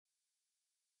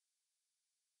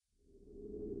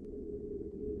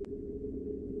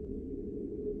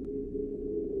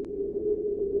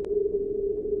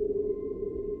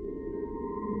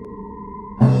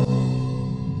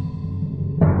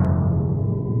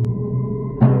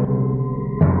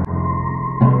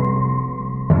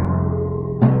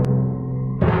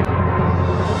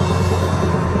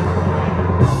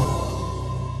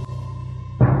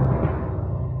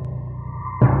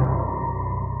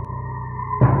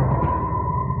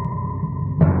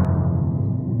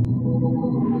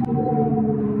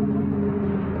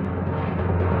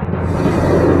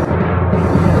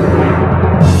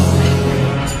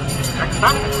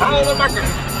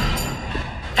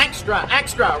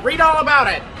Extra! Read all about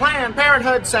it! Planned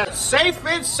Parenthood says safe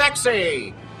is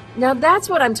sexy! Now that's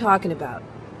what I'm talking about.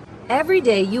 Every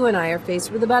day you and I are faced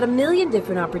with about 1 million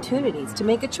different opportunities to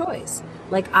make a choice.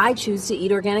 Like I choose to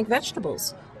eat organic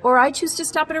vegetables, or I choose to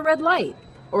stop at a red light,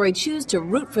 or I choose to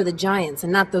root for the Giants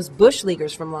and not those bush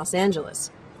leaguers from Los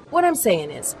Angeles. What I'm saying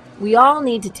is, we all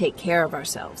need to take care of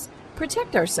ourselves,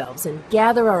 protect ourselves, and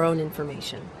gather our own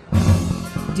information.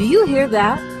 Do you hear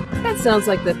that? That sounds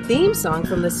like the theme song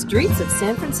from the streets of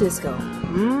San Francisco.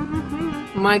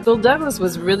 Michael Douglas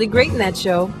was really great in that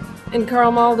show, and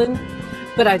Carl Malden.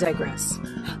 But I digress.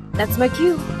 That's my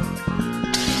cue.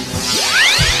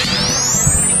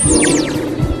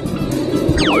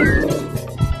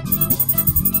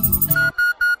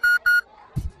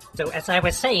 So as I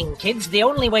was saying, kids, the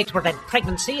only way to prevent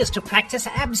pregnancy is to practice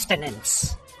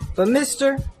abstinence. But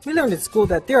mister, we learned at school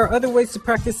that there are other ways to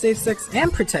practice safe sex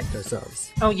and protect ourselves.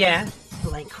 Oh yeah?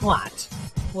 Like what?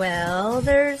 Well,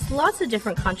 there's lots of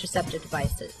different contraceptive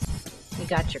devices. You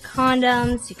got your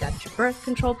condoms, you got your birth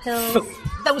control pills. Fool.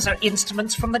 Those are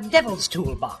instruments from the devil's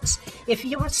toolbox. If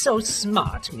you're so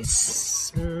smart, Miss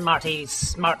Smarty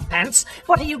Smartpants,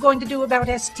 what are you going to do about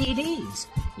STDs?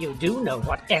 You do know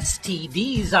what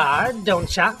STDs are,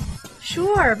 don't ya?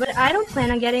 Sure, but I don't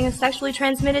plan on getting a sexually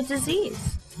transmitted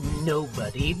disease.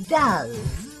 Nobody does.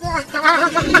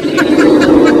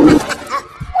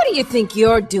 What do you think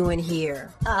you're doing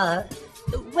here?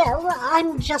 Well,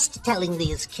 I'm just telling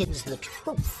these kids the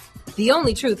truth. The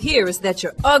only truth here is that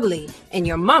you're ugly and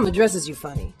your mama dresses you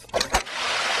funny.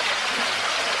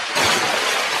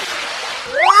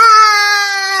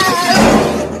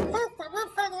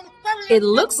 It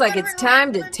looks like it's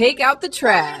time to take out the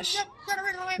trash.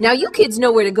 Now you kids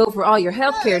know where to go for all your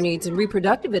healthcare needs and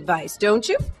reproductive advice, don't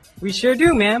you? We sure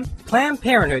do, ma'am. Planned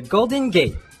Parenthood, Golden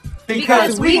Gate.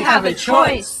 Because we have a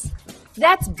choice.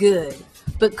 That's good.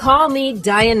 But call me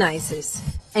Dionysus.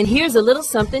 And here's a little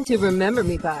something to remember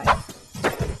me by.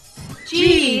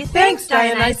 Gee, thanks,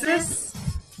 Dionysus.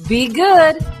 Be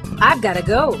good. I've got to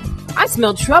go. I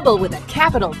smell trouble with a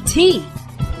capital T.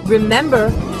 Remember,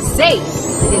 safe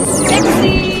is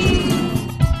sexy.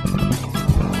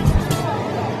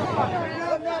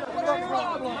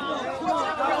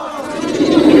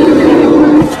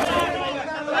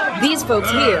 These folks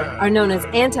here are known as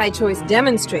anti-choice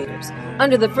demonstrators.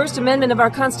 Under the First Amendment of our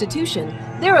Constitution,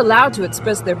 they're allowed to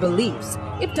express their beliefs,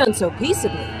 if done so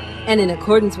peaceably and in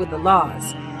accordance with the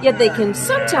laws. Yet they can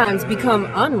sometimes become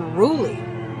unruly,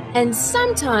 and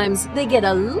sometimes they get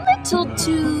a little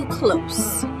too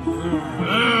close.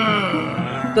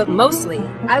 But mostly,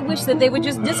 I wish that they would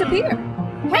just disappear.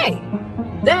 Hey,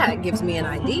 that gives me an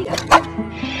idea.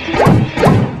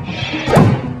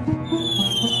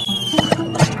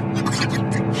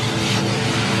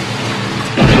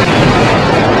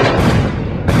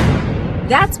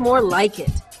 That's more like it.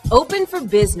 Open for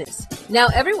business. Now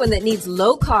everyone that needs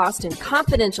low-cost and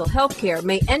confidential healthcare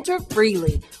may enter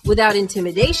freely without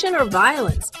intimidation or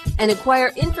violence and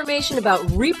acquire information about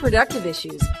reproductive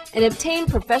issues and obtain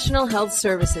professional health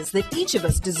services that each of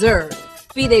us deserve,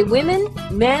 be they women,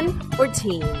 men, or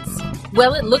teens.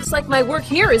 Well, it looks like my work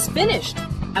here is finished.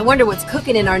 I wonder what's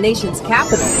cooking in our nation's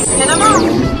capital. And I'm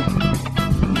off!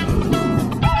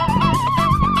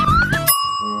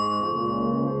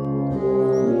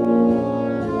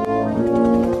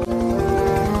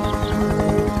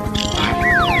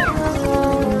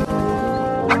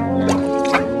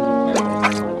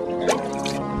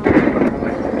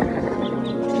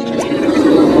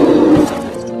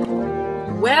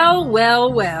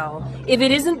 Well, if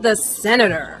it isn't the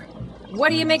senator. What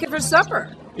do you make it for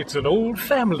supper? It's an old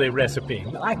family recipe.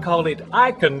 I call it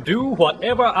I can do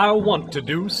whatever I want to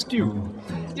do stew.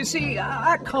 You see,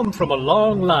 I come from a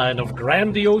long line of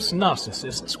grandiose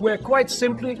narcissists where, quite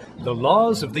simply, the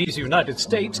laws of these United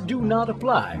States do not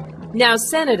apply. Now,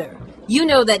 Senator, you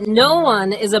know that no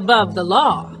one is above the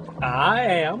law. I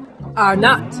am. Are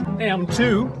not. Am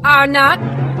too. Are not.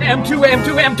 Am too, am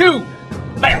too, am too.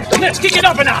 There, let's kick it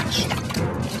up a notch.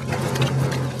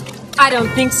 I don't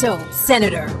think so,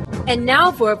 Senator. And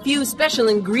now for a few special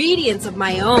ingredients of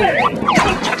my own.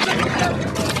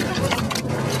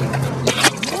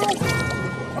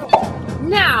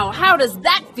 Now, how does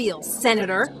that feel,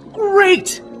 Senator?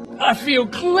 Great! I feel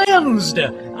cleansed.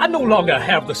 I no longer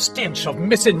have the stench of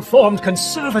misinformed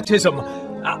conservatism.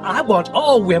 I want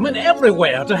all women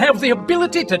everywhere to have the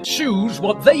ability to choose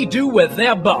what they do with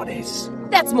their bodies.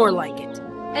 That's more like it.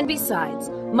 And besides,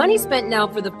 money spent now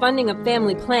for the funding of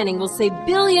family planning will save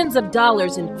billions of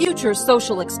dollars in future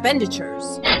social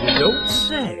expenditures. You don't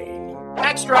say.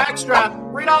 Extra, extra!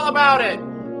 Read all about it!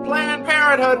 Planned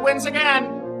Parenthood wins again!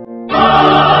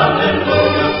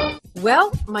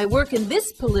 Well, my work in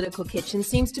this political kitchen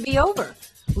seems to be over.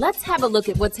 Let's have a look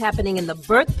at what's happening in the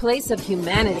birthplace of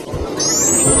humanity.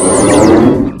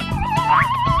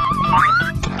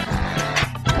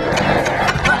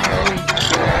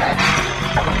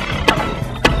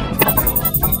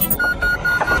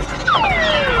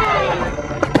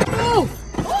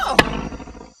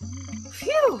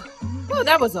 Phew! Oh,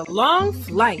 that was a long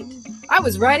flight. I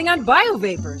was riding on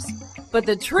biovapors, but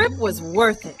the trip was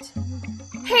worth it.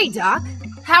 Hey, Doc,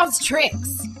 how's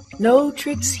Trix? No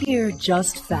tricks here,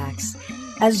 just facts.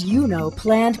 As you know,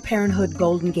 Planned Parenthood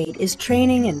Golden Gate is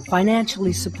training and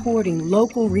financially supporting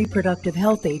local reproductive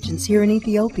health agents here in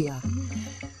Ethiopia.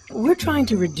 We're trying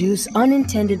to reduce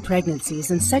unintended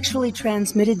pregnancies and sexually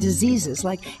transmitted diseases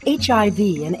like HIV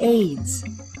and AIDS.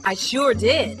 I sure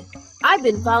did. I've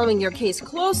been following your case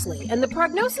closely, and the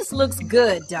prognosis looks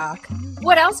good, Doc.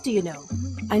 What else do you know?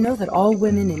 I know that all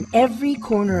women in every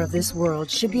corner of this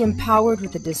world should be empowered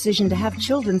with the decision to have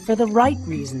children for the right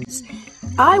reasons.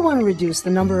 I want to reduce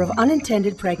the number of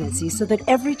unintended pregnancies so that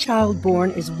every child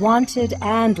born is wanted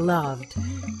and loved.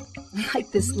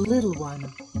 Like this little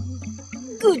one.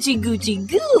 Gucci, Gucci,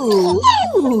 goo!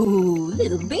 Ooh,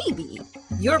 little baby.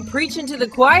 You're preaching to the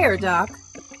choir, Doc.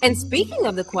 And speaking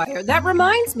of the choir, that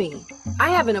reminds me. I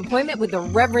have an appointment with the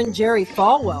Reverend Jerry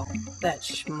Falwell, that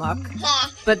schmuck.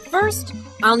 But first,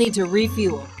 I'll need to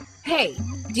refuel. Hey,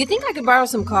 do you think I could borrow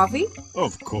some coffee?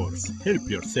 Of course. Help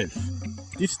yourself.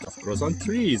 This stuff grows on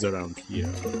trees around here.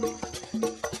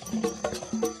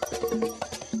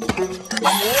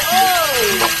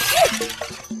 Whoa!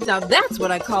 Now that's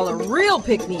what I call a real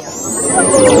pick-me-up.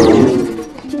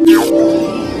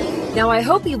 Now I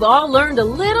hope you've all learned a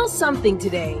little something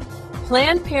today.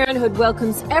 Planned Parenthood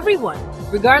welcomes everyone,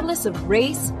 regardless of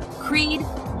race, creed,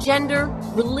 gender,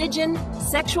 religion,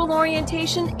 sexual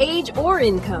orientation, age, or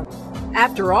income.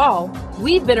 After all,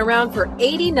 we've been around for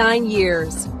 89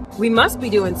 years. We must be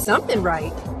doing something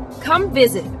right. Come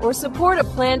visit or support a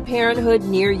Planned Parenthood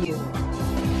near you.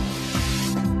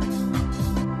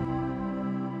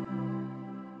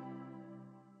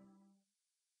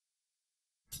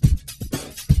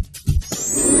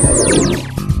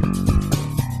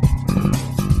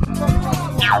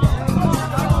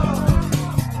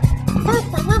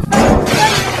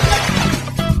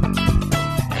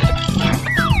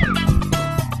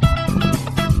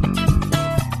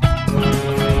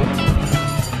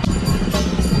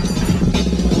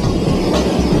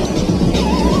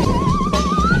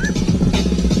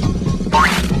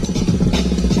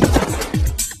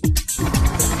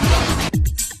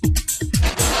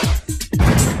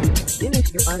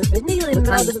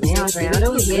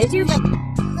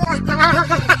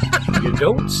 You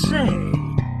don't say.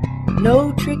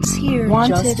 No tricks here,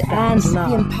 wanted just and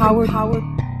loved. Empowered.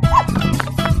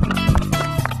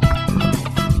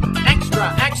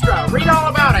 Extra, extra, read all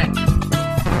about it.